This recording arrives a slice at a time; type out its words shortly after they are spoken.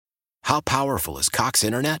How powerful is Cox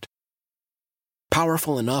Internet?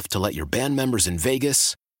 Powerful enough to let your band members in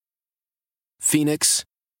Vegas, Phoenix,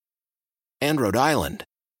 and Rhode Island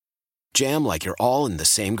jam like you're all in the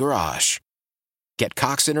same garage. Get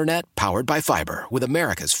Cox Internet powered by fiber with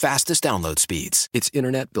America's fastest download speeds. It's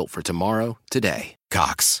internet built for tomorrow, today.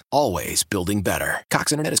 Cox, always building better.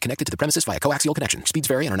 Cox Internet is connected to the premises via coaxial connection. Speeds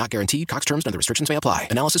vary and are not guaranteed. Cox terms and other restrictions may apply.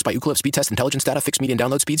 Analysis by Ookla Speed Test Intelligence Data. Fixed median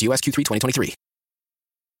download speeds. US Q3 2023.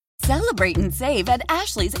 Celebrate and save at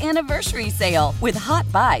Ashley's Anniversary Sale. With Hot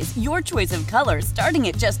Buys, your choice of colors starting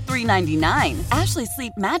at just $3.99. Ashley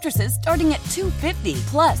Sleep mattresses starting at $2.50.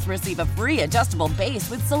 Plus, receive a free adjustable base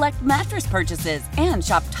with select mattress purchases. And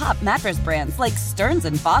shop top mattress brands like Stearns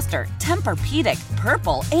 & Foster, Tempur-Pedic,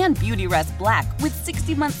 Purple, and Beautyrest Black with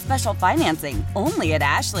 60-month special financing. Only at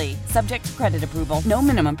Ashley. Subject to credit approval. No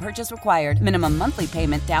minimum purchase required. Minimum monthly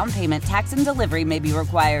payment, down payment, tax, and delivery may be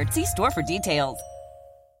required. See store for details.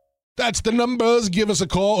 That's the numbers. Give us a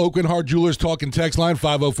call. Oakland Heart Jewelers talk and text line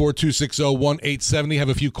 504-260-1870. Have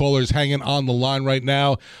a few callers hanging on the line right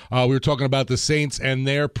now. We were talking about the Saints and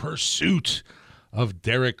their pursuit of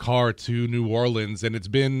Derek Carr to New Orleans, and it's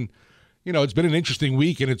been an interesting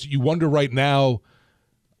week. And you wonder right now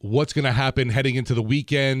what's going to happen heading into the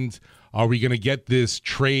weekend. Are we going to get this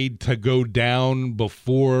trade to go down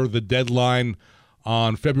before the deadline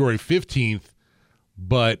on February 15th?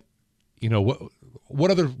 But what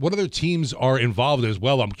other teams are involved as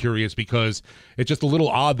well? I'm curious, because it's just a little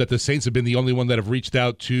odd that the Saints have been the only one that have reached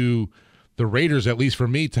out to the Raiders, at least for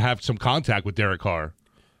me, to have some contact with Derek Carr.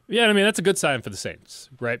 Yeah, I mean, that's a good sign for the Saints,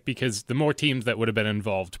 right? Because the more teams that would have been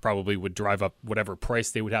involved probably would drive up whatever price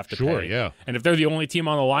they would have to pay. Sure, yeah. And if they're the only team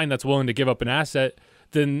on the line that's willing to give up an asset,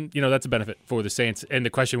 then, that's a benefit for the Saints. And the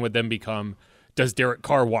question would then become, does Derek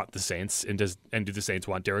Carr want the Saints, and do the Saints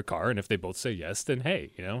want Derek Carr? And if they both say yes, then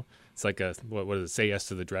hey, it's like what is it? Say yes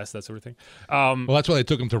to the dress, that sort of thing. Well, that's why they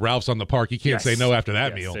took him to Ralph's on the Park. You can't say no after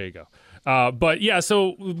that meal. There you go. But yeah,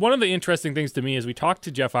 so one of the interesting things to me is we talked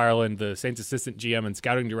to Jeff Ireland, the Saints assistant GM and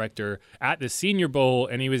scouting director at the Senior Bowl,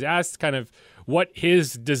 and he was asked kind of what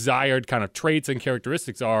his desired kind of traits and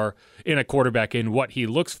characteristics are in a quarterback and what he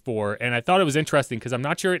looks for. And I thought it was interesting because I'm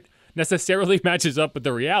not sure it necessarily matches up with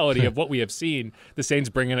the reality of what we have seen the Saints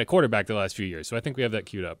bring in a quarterback the last few years. So I think we have that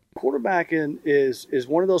queued up. Quarterbacking is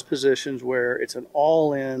one of those positions where it's an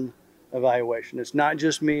all-in evaluation. It's not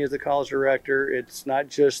just me as the college director. It's not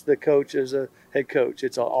just the coach as a head coach.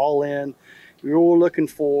 It's all in. We're looking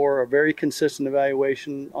for a very consistent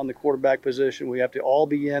evaluation on the quarterback position. We have to all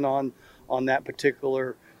be in on that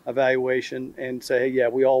particular evaluation and say, hey, yeah,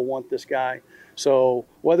 we all want this guy. So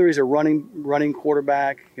whether he's a running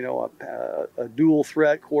quarterback, a dual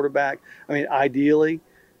threat quarterback, I mean, ideally,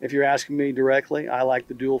 if you're asking me directly, I like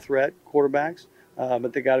the dual threat quarterbacks,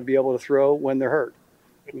 but they got to be able to throw when they're hurt.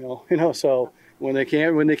 So when they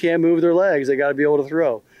can't move their legs, they got to be able to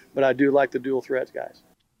throw. But I do like the dual threats guys.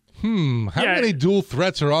 How many dual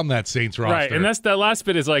threats are on that Saints roster? Right, and that last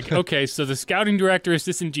bit is like, okay, so the scouting director,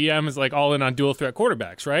 assistant GM is like all in on dual threat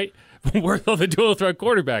quarterbacks, right? Where are the dual threat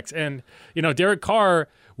quarterbacks? And, Derek Carr,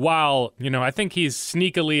 while, I think he's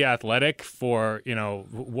sneakily athletic for,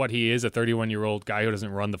 what he is, a 31-year-old guy who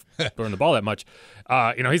doesn't run the ball that much,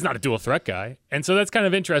 he's not a dual threat guy. And so that's kind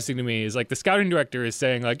of interesting to me is like the scouting director is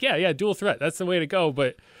saying like, yeah, dual threat, that's the way to go.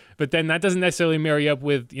 But then that doesn't necessarily marry up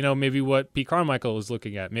with, maybe what Pete Carmichael is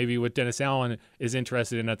looking at, maybe what Dennis Allen is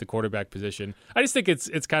interested in at the quarterback position. I just think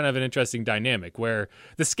it's kind of an interesting dynamic where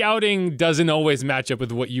the scouting doesn't always match up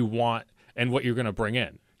with what you want and what you're going to bring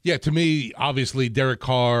in. Yeah, to me, obviously, Derek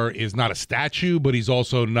Carr is not a statue, but he's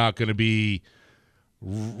also not going to be,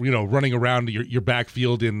 running around your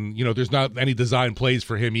backfield and, there's not any design plays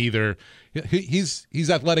for him either. He's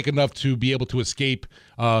athletic enough to be able to escape,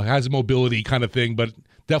 has mobility kind of thing, but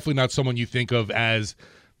definitely not someone you think of as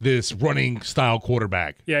this running style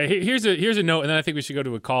quarterback. Yeah, here's a note, and then I think we should go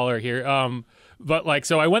to a caller here. But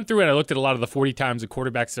so I went through and I looked at a lot of the 40 times the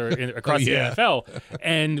quarterbacks are across the NFL.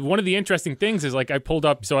 And one of the interesting things is I looked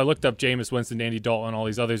up Jameis Winston, Andy Dalton, all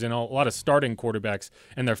these others, and a lot of starting quarterbacks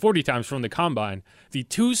and their 40 times from the combine. The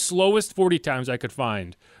two slowest 40 times I could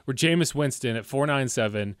find were Jameis Winston at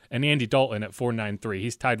 4.97 and Andy Dalton at 4.93.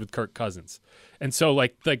 He's tied with Kirk Cousins. And so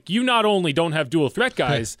like you not only don't have dual threat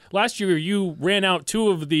guys, last year you ran out two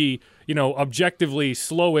of the, objectively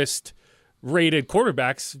slowest rated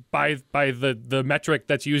quarterbacks by the metric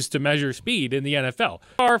that's used to measure speed in the NFL.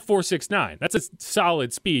 Are 4.69. That's a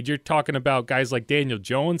solid speed. You're talking about guys like Daniel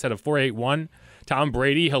Jones had a 4.81. Tom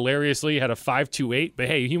Brady hilariously had a 5.28. But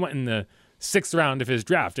hey, he went in the 6th round of his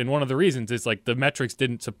draft, and one of the reasons is like the metrics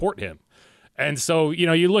didn't support him. And so,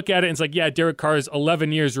 you look at it and it's like, yeah, Derek Carr is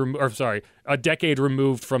a decade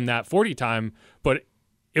removed from that 40 time, but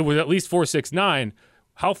it was at least 4.69.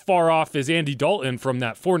 How far off is Andy Dalton from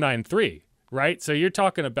that 4.93, right? So you're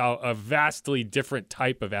talking about a vastly different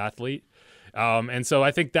type of athlete. And so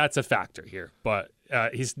I think that's a factor here, but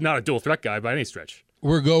he's not a dual threat guy by any stretch.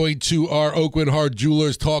 We're going to our Aucoin Hart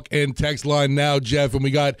Jewelers talk and text line now, Jeff, and we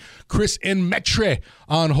got Chris and Metre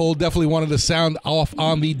on hold. Definitely wanted to sound off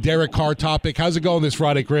on the Derek Carr topic. How's it going this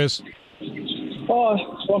Friday, Chris? Oh,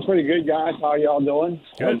 it's going pretty good, guys. How y'all doing?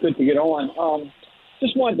 Good to get on.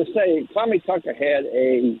 Just wanted to say, Tommy Tucker had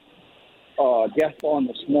a guest on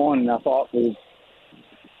this morning I thought was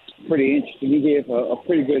pretty interesting. He gave a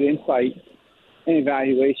pretty good insight and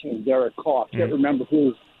evaluation of Derek Carr. I can't remember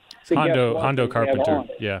who. Hondo Carpenter,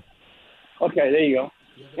 yeah. Okay, there you go.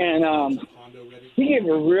 And he gave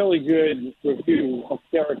a really good review of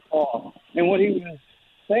Derek Carr. And what he was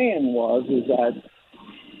saying is that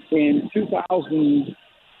in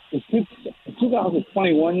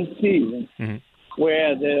 2021 season,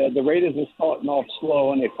 where the Raiders were starting off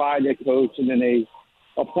slow and they fired their coach and then they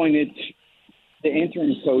appointed the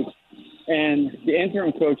interim coach. And the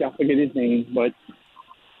interim coach, I forget his name, but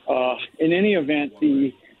in any event,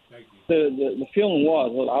 the feeling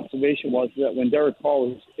was, or the observation was, that when Derek Carr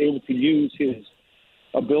was able to use his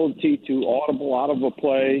ability to audible out of a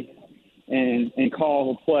play and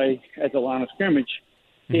call a play at the line of scrimmage,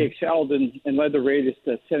 he excelled and led the Raiders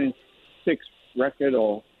to 10-6 record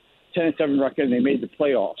or 10-7 record, and they made the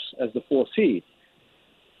playoffs as the 4th seed.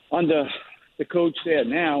 Under the coach there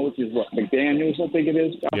now, which is McDaniels, I think it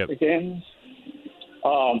is, Josh McDaniels.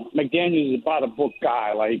 McDaniels is about a book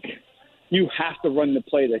guy. Like, you have to run the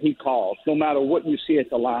play that he calls, no matter what you see at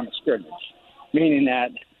the line of scrimmage, meaning that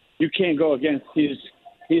you can't go against his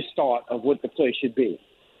thought of what the play should be.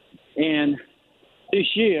 And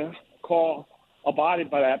this year, Carr abided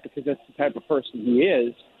by that because that's the type of person he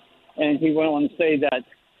is. And he went on to say that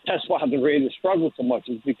that's why the Raiders struggled so much,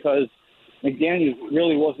 is because McDaniels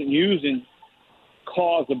really wasn't using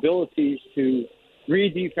Carr's abilities to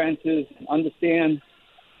read defenses, understand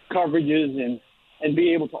coverages, and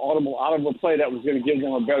be able to audible out of a play that was going to give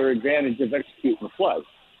them a better advantage of executing the play.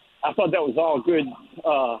 I thought that was all good,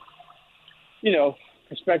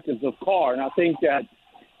 perspectives of Carr. And I think that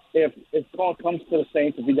if Carr comes to the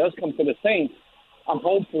Saints, if he does come to the Saints, I'm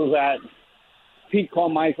hopeful that Pete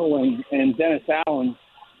Carmichael and Dennis Allen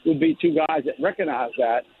would be two guys that recognize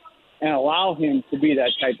that and allow him to be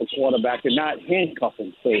that type of quarterback and not handcuff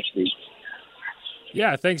him, so to speak.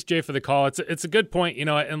 Yeah, thanks, Jay, for the call. It's a good point,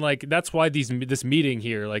 and like that's why this meeting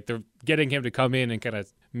here, like they're getting him to come in and kind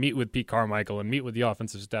of meet with Pete Carmichael and meet with the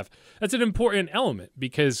offensive staff. That's an important element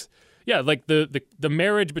because, yeah, like the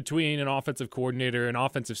marriage between an offensive coordinator and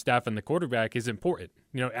offensive staff and the quarterback is important.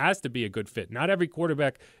 It has to be a good fit. Not every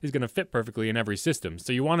quarterback is going to fit perfectly in every system.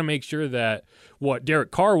 So you want to make sure that what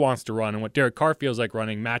Derek Carr wants to run and what Derek Carr feels like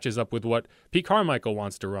running matches up with what Pete Carmichael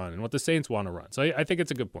wants to run and what the Saints want to run. So I think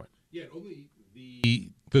it's a good point. Yeah, only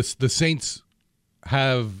the Saints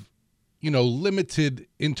have, limited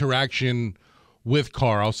interaction with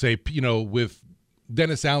Carr. I'll say, with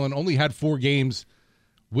Dennis Allen, only had 4 games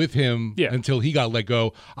with him until he got let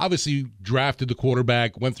go. Obviously drafted the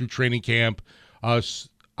quarterback, went through training camp.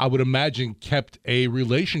 I would imagine kept a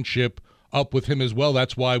relationship up with him as well.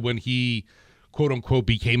 That's why when he, quote unquote,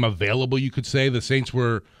 became available, you could say, the Saints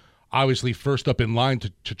were obviously first up in line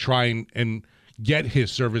to try and get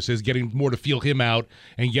his services, getting more to feel him out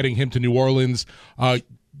and getting him to New Orleans.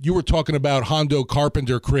 You were talking about Hondo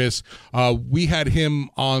Carpenter, Chris. We had him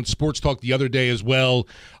on Sports Talk the other day as well,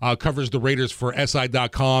 covers the Raiders for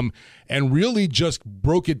SI.com, and really just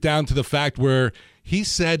broke it down to the fact where he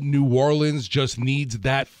said New Orleans just needs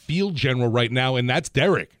that field general right now, and that's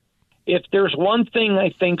Derek. If there's one thing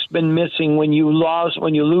I think's been missing when you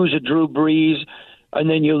lose a Drew Brees and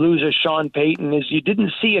then you lose a Sean Payton, is you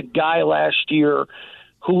didn't see a guy last year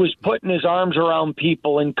who was putting his arms around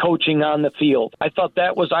people and coaching on the field. I thought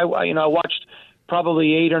that was, I watched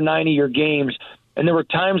probably 8 or 9 of your games, and there were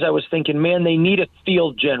times I was thinking, man, they need a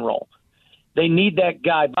field general. They need that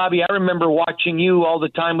guy. Bobby, I remember watching you all the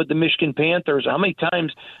time with the Michigan Panthers. How many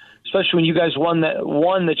times, especially when you guys won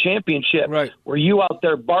the championship, right, were you out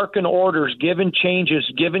there barking orders, giving changes,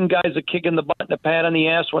 giving guys a kick in the butt and a pat on the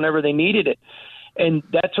ass whenever they needed it? And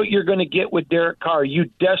that's what you're going to get with Derek Carr. You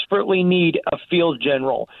desperately need a field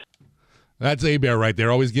general. That's A-Bear right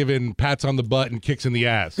there, always giving pats on the butt and kicks in the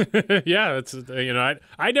ass. Yeah, that's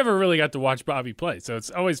I never really got to watch Bobby play, so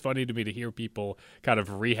it's always funny to me to hear people kind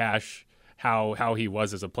of rehash how he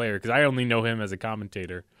was as a player, because I only know him as a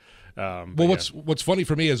commentator. What's funny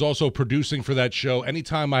for me is also producing for that show.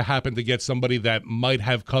 Anytime I happen to get somebody that might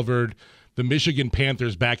have covered the Michigan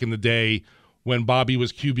Panthers back in the day when Bobby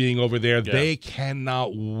was QBing over there, they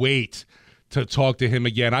cannot wait to talk to him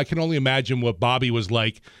again. I can only imagine what Bobby was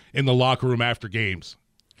like in the locker room after games.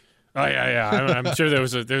 Oh yeah. I'm sure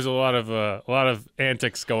there's a lot of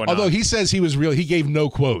antics going on. Although he says he was real, he gave no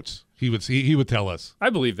quotes. He would tell us. I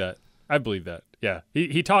believe that. Yeah,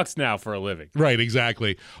 he talks now for a living. Right,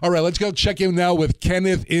 exactly. All right, let's go check in now with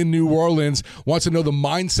Kenneth in New Orleans. Wants to know the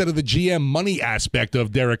mindset of the GM money aspect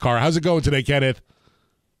of Derek Carr. How's it going today, Kenneth?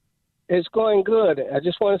 It's going good. I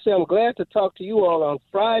just want to say I'm glad to talk to you all on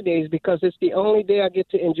Fridays because it's the only day I get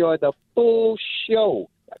to enjoy the full show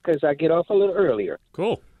because I get off a little earlier.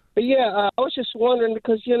 Cool. But, yeah, I was just wondering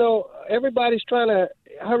because, everybody's trying to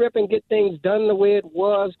hurry up and get things done the way it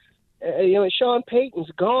was. Sean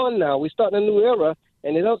Payton's gone now. We're starting a new era,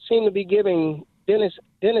 and they don't seem to be giving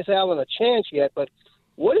Dennis Allen a chance yet. But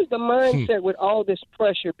what is the mindset with all this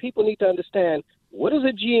pressure? People need to understand, what is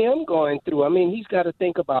a GM going through? I mean, he's got to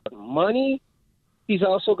think about money. He's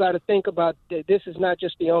also got to think about this is not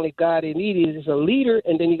just the only guy they need. He's a leader,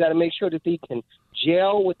 and then you got to make sure that he can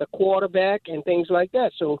gel with the quarterback and things like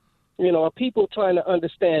that. So, are people trying to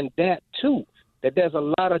understand that, too, that there's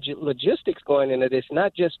a lot of logistics going into this,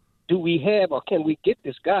 not just do we have or can we get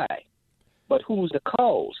this guy, but who's the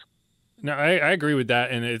cause? No, I agree with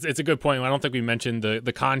that, and it's a good point. I don't think we mentioned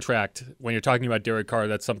the contract when you're talking about Derek Carr.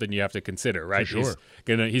 That's something you have to consider, right? For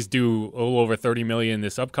sure. He's due a little over $30 million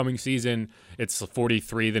this upcoming season. It's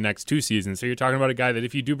 $43 the next 2 seasons. So you're talking about a guy that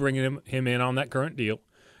if you do bring him in on that current deal,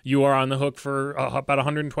 you are on the hook for about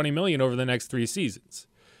 $120 million over the next 3 seasons.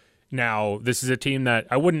 Now, this is a team that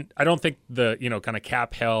I don't think the kind of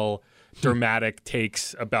cap hell dramatic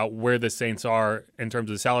takes about where the Saints are in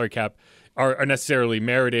terms of the salary cap are necessarily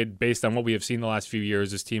merited based on what we have seen the last few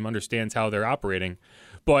years. This team understands how they're operating,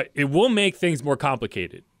 but it will make things more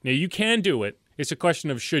complicated. Now, you can do it. It's a question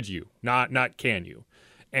of should you, not can you.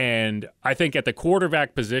 And I think at the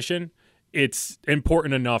quarterback position, it's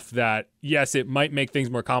important enough that, yes, it might make things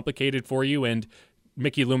more complicated for you, and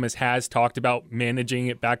Mickey Loomis has talked about managing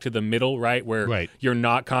it back to the middle, right, where you're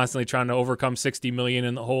not constantly trying to overcome $60 million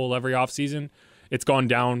in the hole every offseason. It's gone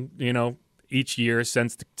down, each year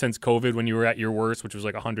since COVID when you were at your worst, which was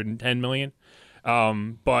like $110 million.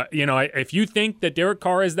 But, if you think that Derek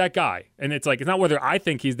Carr is that guy, and it's not whether I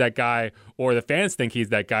think he's that guy or the fans think he's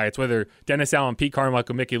that guy, it's whether Dennis Allen, Pete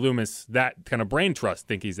Carmichael, Mickey Loomis, that kind of brain trust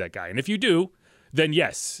think he's that guy. And if you do, then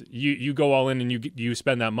yes, you go all in and you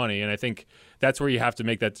spend that money. And I think that's where you have to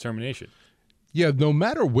make that determination. Yeah, no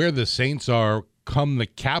matter where the Saints are come the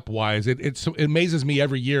cap-wise, it amazes me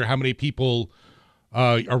every year how many people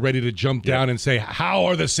are ready to jump down and say, how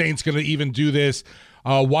are the Saints going to even do this?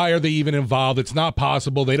 Why are they even involved? It's not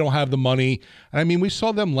possible. They don't have the money. I mean, we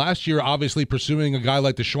saw them last year obviously pursuing a guy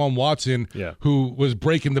like Deshaun Watson who was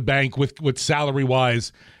breaking the bank with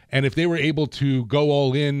salary-wise. And if they were able to go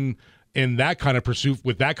all in that kind of pursuit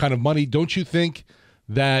with that kind of money, don't you think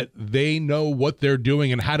that they know what they're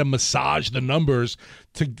doing and how to massage the numbers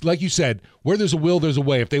to, like you said, where there's a will, there's a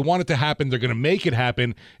way. If they want it to happen, they're going to make it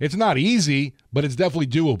happen. It's not easy, but it's definitely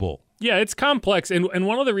doable. Yeah, it's complex. And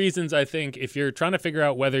one of the reasons I think if you're trying to figure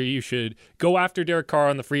out whether you should go after Derek Carr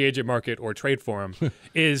on the free agent market or trade for him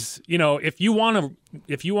is, if you want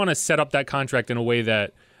to set up that contract in a way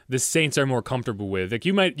that the Saints are more comfortable with,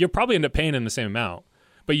 you'll probably end up paying him the same amount,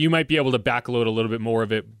 but you might be able to backload a little bit more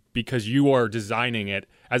of it because you are designing it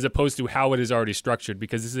as opposed to how it is already structured,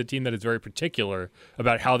 because this is a team that is very particular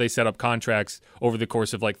about how they set up contracts over the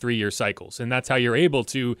course of 3-year cycles. And that's how you're able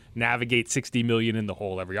to navigate $60 million in the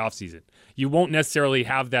hole every offseason. You won't necessarily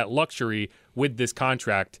have that luxury with this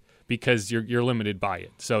contract because you're limited by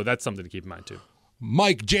it. So that's something to keep in mind too.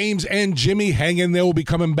 Mike, James, and Jimmy, hang in there. We'll be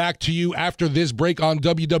coming back to you after this break on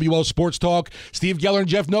WWL Sports Talk. Steve Geller and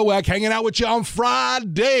Jeff Nowak hanging out with you on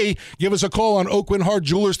Friday. Give us a call on Oakland Hart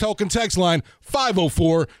Jewelers Telkin text line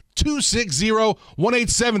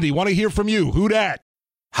 504-260-1870. Want to hear from you. Who dat?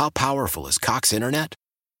 How powerful is Cox Internet?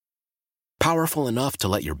 Powerful enough to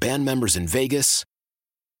let your band members in Vegas,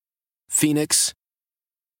 Phoenix,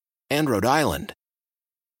 and Rhode Island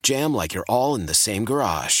jam like you're all in the same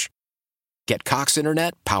garage. Get Cox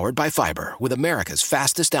Internet powered by fiber with America's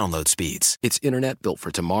fastest download speeds. It's internet built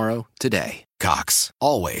for tomorrow, today. Cox,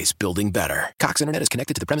 always building better. Cox Internet is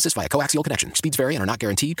connected to the premises via coaxial connection. Speeds vary and are not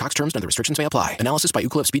guaranteed. Cox terms and other restrictions may apply. Analysis by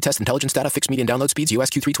Ookla Speed Test Intelligence Data. Fixed median download speeds. US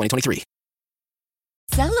Q3 2023.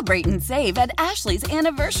 Celebrate and save at Ashley's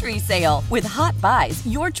Anniversary Sale. With Hot Buys,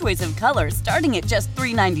 your choice of colors starting at just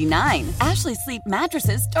 $3.99. Ashley Sleep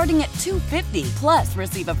mattresses starting at $2.50. Plus,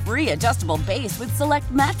 receive a free adjustable base with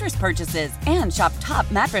select mattress purchases. And shop top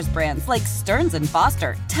mattress brands like Stearns &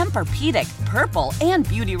 Foster, Tempur-Pedic, Purple, and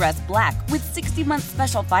Beautyrest Black with 60-month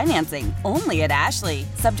special financing. Only at Ashley.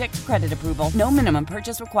 Subject to credit approval. No minimum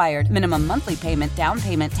purchase required. Minimum monthly payment, down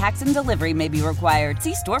payment, tax, and delivery may be required.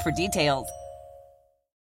 See store for details.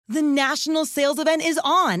 The national sales event is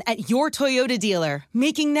on at your Toyota dealer,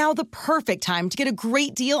 making now the perfect time to get a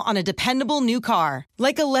great deal on a dependable new car.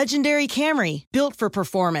 Like a legendary Camry, built for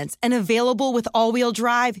performance and available with all-wheel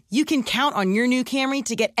drive, you can count on your new Camry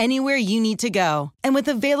to get anywhere you need to go. And with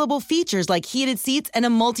available features like heated seats and a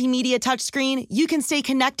multimedia touchscreen, you can stay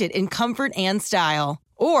connected in comfort and style.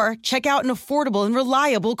 Or check out an affordable and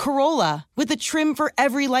reliable Corolla with a trim for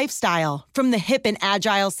every lifestyle, from the hip and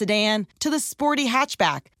agile sedan to the sporty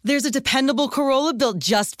hatchback. There's a dependable Corolla built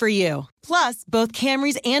just for you. Plus, both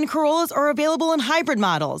Camrys and Corollas are available in hybrid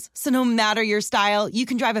models, so no matter your style, you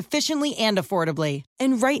can drive efficiently and affordably.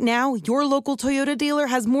 And right now, your local Toyota dealer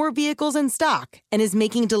has more vehicles in stock and is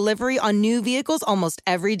making delivery on new vehicles almost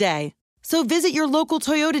every day. So visit your local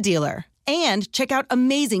Toyota dealer. And check out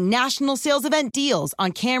amazing national sales event deals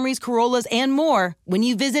on Camrys, Corollas, and more when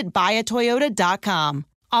you visit buyatoyota.com.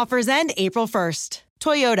 Offers end April 1st.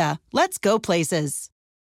 Toyota, let's go places.